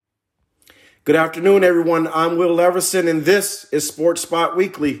Good afternoon, everyone. I'm Will Leverson, and this is Sports Spot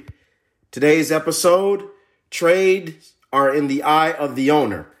Weekly. Today's episode, trades are in the eye of the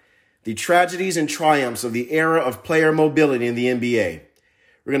owner. The tragedies and triumphs of the era of player mobility in the NBA.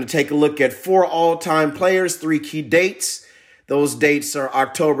 We're going to take a look at 4 all-time players, 3 key dates. Those dates are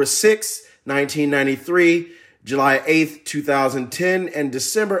October 6, 1993, July 8th, 2010, and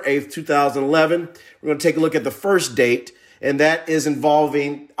December 8th, 2011. We're going to take a look at the first date, and that is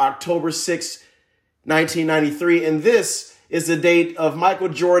involving October 6, 1993. And this is the date of Michael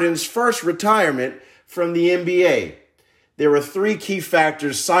Jordan's first retirement from the NBA. There were 3 key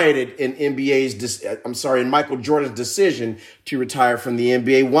factors cited in Michael Jordan's decision to retire from the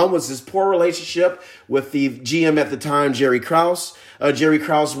NBA. One was his poor relationship with the GM at the time, Jerry Krause. Jerry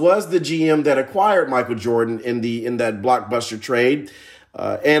Krause was the GM that acquired Michael Jordan in that blockbuster trade.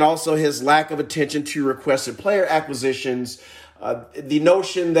 And also his lack of attention to requested player acquisitions. The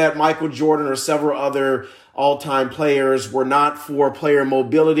notion that Michael Jordan or several other all-time players were not for player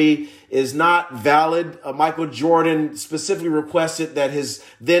mobility is not valid. Michael Jordan specifically requested that his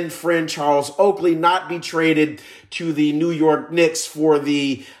then friend Charles Oakley not be traded to the New York Knicks for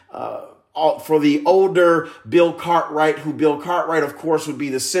the older Bill Cartwright, who Bill Cartwright, of course, would be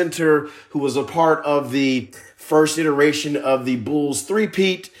the center who was a part of the first iteration of the Bulls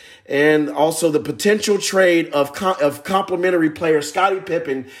three-peat, and also the potential trade of complimentary player Scottie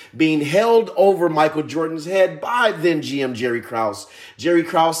Pippen being held over Michael Jordan's head by then GM Jerry Krause. Jerry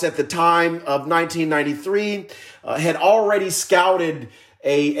Krause at the time of 1993 had already scouted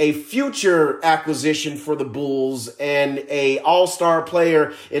a future acquisition for the Bulls and a all-star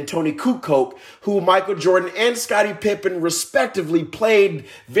player in Tony Kukoc, who Michael Jordan and Scottie Pippen respectively played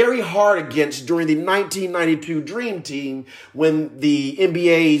very hard against during the 1992 Dream Team, when the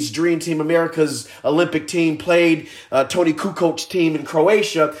NBA's Dream Team, America's Olympic team, played Tony Kukoc's team in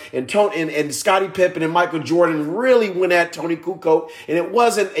Croatia, and Scottie Pippen and Michael Jordan really went at Tony Kukoc, and it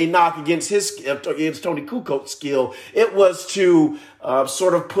wasn't a knock against Tony Kukoc's skill. It was to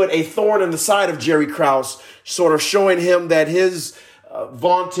sort of put a thorn in the side of Jerry Krause, sort of showing him that his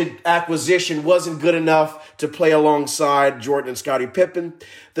vaunted acquisition wasn't good enough to play alongside Jordan and Scottie Pippen.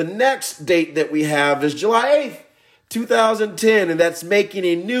 The next date that we have is July 8th, 2010, and that's making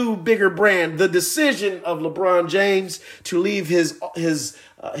a new, bigger brand. The decision of LeBron James to leave his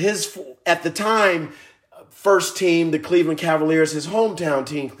at the time, first team, the Cleveland Cavaliers, his hometown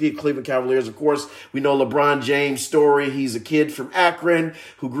team, Cleveland Cavaliers. Of course, we know LeBron James' story. He's a kid from Akron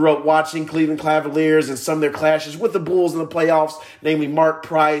who grew up watching Cleveland Cavaliers and some of their clashes with the Bulls in the playoffs, namely Mark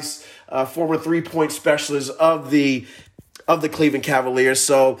Price, former three-point specialist of the Cleveland Cavaliers.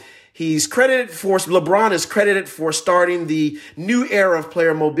 So LeBron is credited for starting the new era of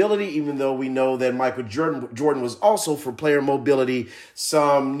player mobility, even though we know that Michael Jordan was also for player mobility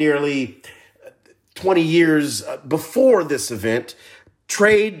some nearly 20 years before this event.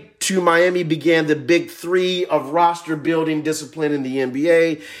 Trade to Miami began the big 3 of roster building discipline in the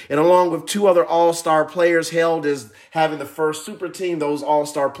NBA, and along with 2 other all-star players hailed as having the first super team, those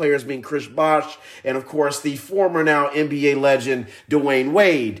all-star players being Chris Bosh and, of course, the former now NBA legend Dwayne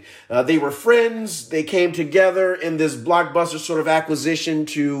Wade. They were friends. They came together in this blockbuster sort of acquisition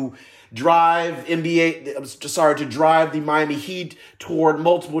to drive the Miami Heat toward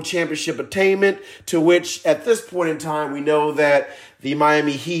multiple championship attainment, to which at this point in time, we know that the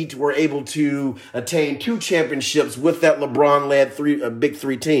Miami Heat were able to attain 2 championships with that LeBron-led Big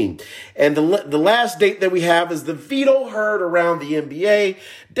 3 team. And the last date that we have is the veto heard around the NBA.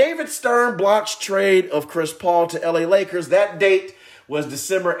 David Stern blocks trade of Chris Paul to LA Lakers. That date was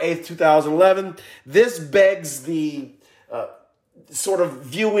December 8th, 2011. This begs the sort of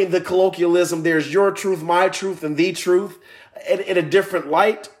viewing the colloquialism, there's your truth, my truth, and the truth in a different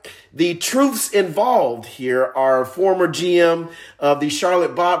light. The truths involved here are former GM of the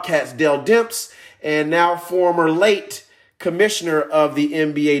Charlotte Bobcats, Dell Demps, and now former late commissioner of the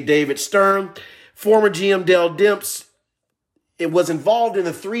NBA, David Stern. Former GM Dell Demps, it was involved in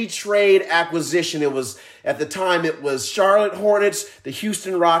a 3-trade acquisition. At the time, it was Charlotte Hornets, the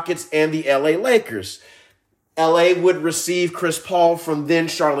Houston Rockets, and the LA Lakers. LA would receive Chris Paul from then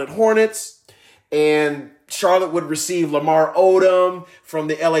Charlotte Hornets, and Charlotte would receive Lamar Odom from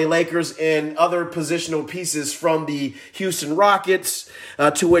the LA Lakers and other positional pieces from the Houston Rockets,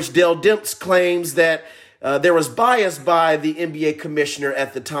 to which Dell Demps claims that there was bias by the NBA commissioner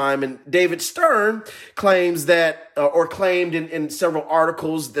at the time. And David Stern claims that or claimed in several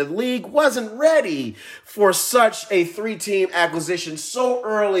articles, the league wasn't ready for such a three-team acquisition so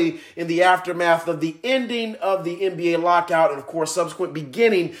early in the aftermath of the ending of the NBA lockout and, of course, subsequent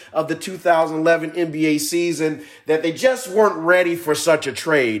beginning of the 2011 NBA season, that they just weren't ready for such a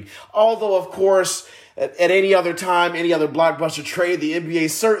trade. Although, of course, at any other time, any other blockbuster trade, the NBA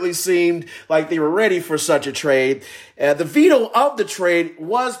certainly seemed like they were ready for such a trade. The veto of the trade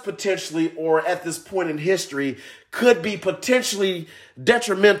was potentially, or at this point in history, could be potentially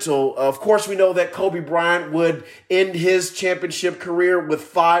detrimental. Of course, we know that Kobe Bryant would end his championship career with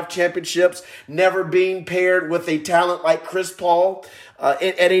 5 championships, never being paired with a talent like Chris Paul at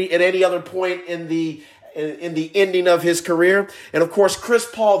any other point in the ending of his career. And of course, Chris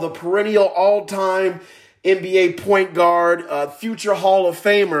Paul, the perennial all-time NBA point guard, future Hall of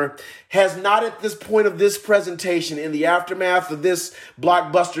Famer, has not at this point of this presentation, in the aftermath of this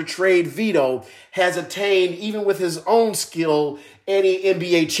blockbuster trade veto, has attained, even with his own skill, any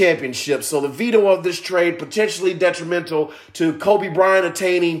NBA championship. So the veto of this trade potentially detrimental to Kobe Bryant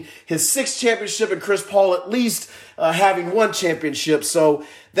attaining his 6th championship and Chris Paul at least having 1 championship. So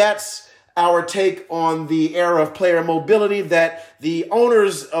that's our take on the era of player mobility, that the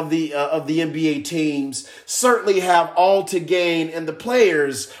owners of the NBA teams certainly have all to gain, and the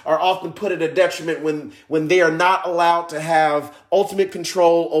players are often put at a detriment when they are not allowed to have ultimate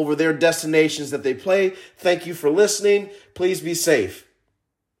control over their destinations that they play. Thank you for listening. Please be safe.